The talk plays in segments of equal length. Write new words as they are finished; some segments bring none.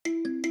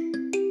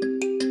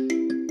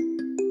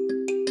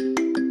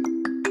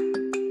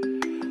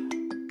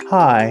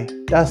Hi,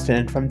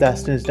 Dustin from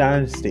Dustin's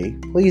Dynasty.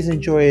 Please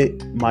enjoy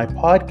my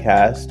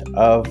podcast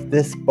of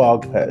this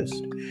blog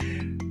post.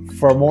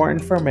 For more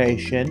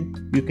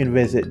information, you can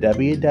visit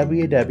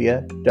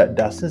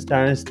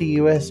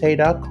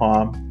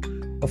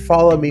www.dustinsdynastyusa.com or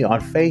follow me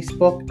on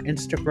Facebook,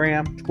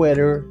 Instagram,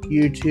 Twitter,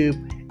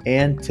 YouTube,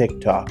 and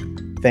TikTok.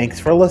 Thanks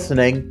for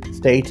listening.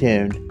 Stay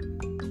tuned.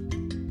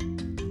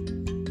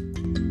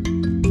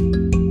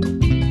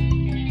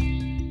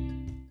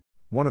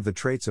 One of the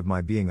traits of my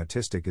being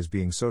autistic is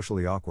being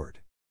socially awkward.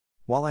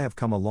 While I have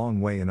come a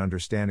long way in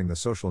understanding the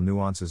social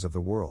nuances of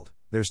the world,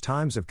 there's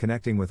times of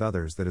connecting with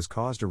others that has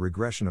caused a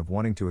regression of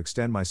wanting to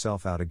extend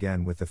myself out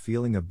again with the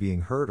feeling of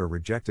being hurt or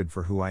rejected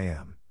for who I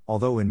am,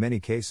 although in many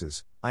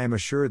cases, I am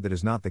assured that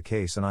is not the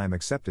case and I am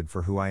accepted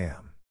for who I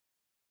am.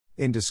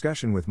 In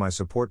discussion with my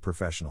support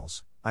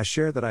professionals, I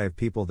share that I have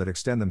people that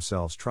extend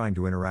themselves trying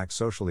to interact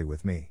socially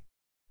with me.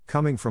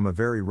 Coming from a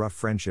very rough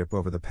friendship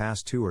over the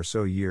past 2 or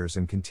so years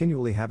and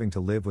continually having to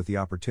live with the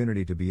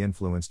opportunity to be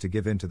influenced to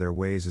give in to their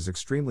ways is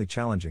extremely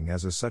challenging,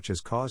 as such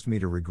has caused me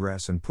to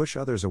regress and push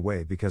others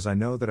away because I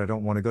know that I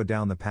don't want to go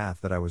down the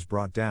path that I was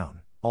brought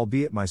down,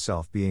 albeit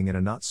myself being in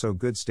a not so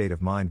good state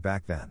of mind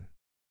back then.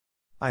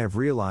 I have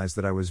realized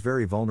that I was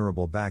very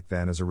vulnerable back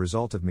then as a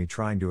result of me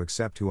trying to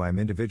accept who I am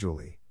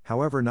individually.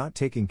 However, not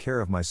taking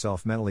care of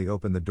myself mentally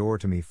opened the door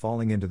to me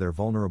falling into their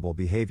vulnerable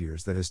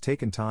behaviors that has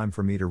taken time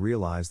for me to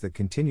realize that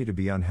continue to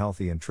be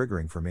unhealthy and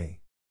triggering for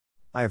me.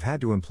 I have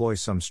had to employ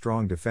some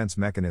strong defense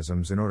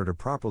mechanisms in order to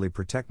properly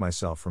protect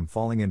myself from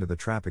falling into the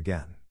trap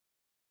again.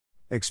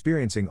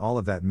 Experiencing all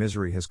of that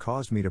misery has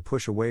caused me to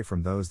push away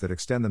from those that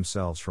extend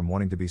themselves from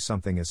wanting to be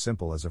something as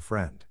simple as a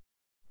friend.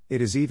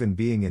 It is even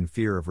being in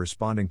fear of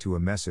responding to a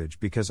message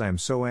because I am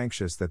so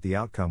anxious that the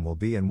outcome will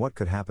be and what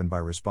could happen by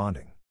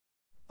responding.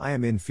 I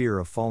am in fear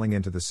of falling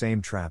into the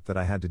same trap that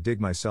I had to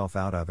dig myself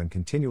out of and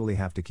continually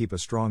have to keep a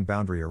strong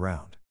boundary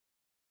around.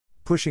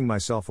 Pushing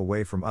myself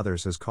away from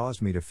others has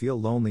caused me to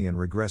feel lonely and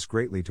regress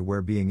greatly to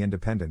where being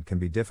independent can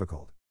be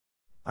difficult.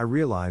 I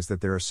realize that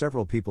there are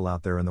several people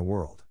out there in the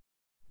world.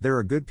 There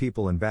are good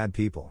people and bad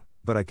people,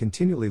 but I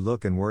continually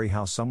look and worry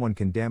how someone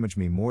can damage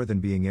me more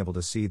than being able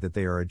to see that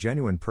they are a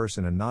genuine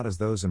person and not as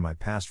those in my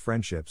past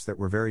friendships that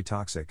were very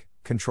toxic,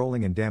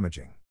 controlling and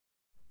damaging.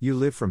 You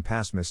live from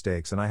past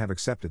mistakes and I have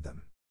accepted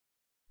them.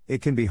 It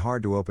can be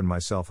hard to open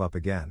myself up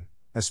again,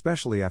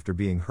 especially after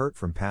being hurt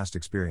from past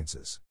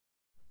experiences.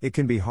 It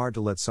can be hard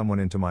to let someone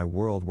into my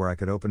world where I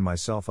could open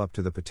myself up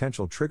to the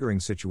potential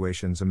triggering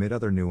situations amid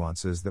other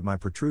nuances that might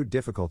protrude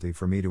difficulty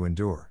for me to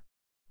endure.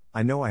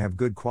 I know I have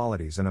good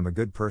qualities and I'm a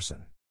good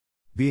person.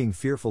 Being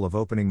fearful of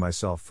opening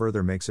myself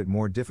further makes it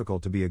more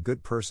difficult to be a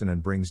good person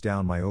and brings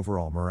down my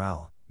overall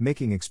morale,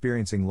 making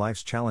experiencing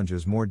life's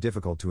challenges more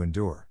difficult to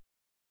endure.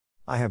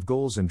 I have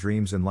goals and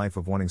dreams in life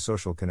of wanting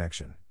social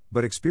connection.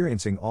 But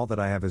experiencing all that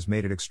I have has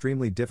made it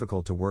extremely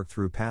difficult to work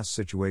through past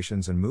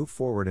situations and move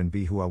forward and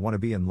be who I want to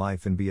be in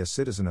life and be a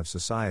citizen of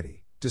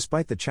society,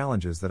 despite the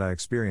challenges that I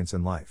experience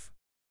in life.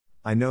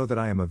 I know that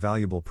I am a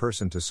valuable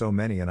person to so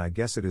many, and I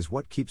guess it is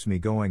what keeps me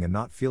going and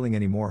not feeling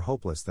any more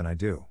hopeless than I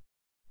do.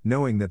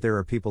 Knowing that there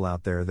are people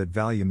out there that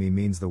value me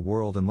means the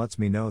world and lets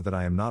me know that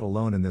I am not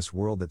alone in this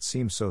world that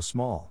seems so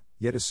small,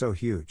 yet is so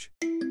huge.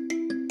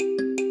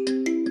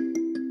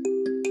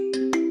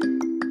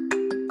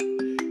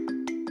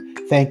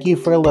 Thank you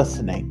for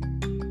listening.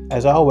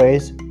 As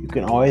always, you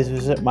can always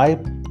visit my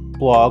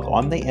blog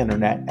on the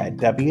internet at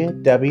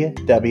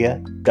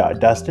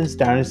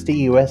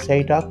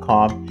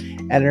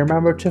www.dustinsdynastyusa.com, and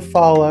remember to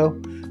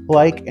follow,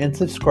 like, and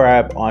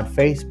subscribe on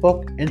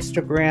Facebook,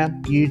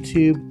 Instagram,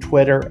 YouTube,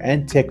 Twitter,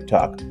 and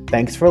TikTok.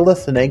 Thanks for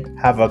listening.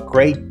 Have a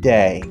great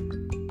day.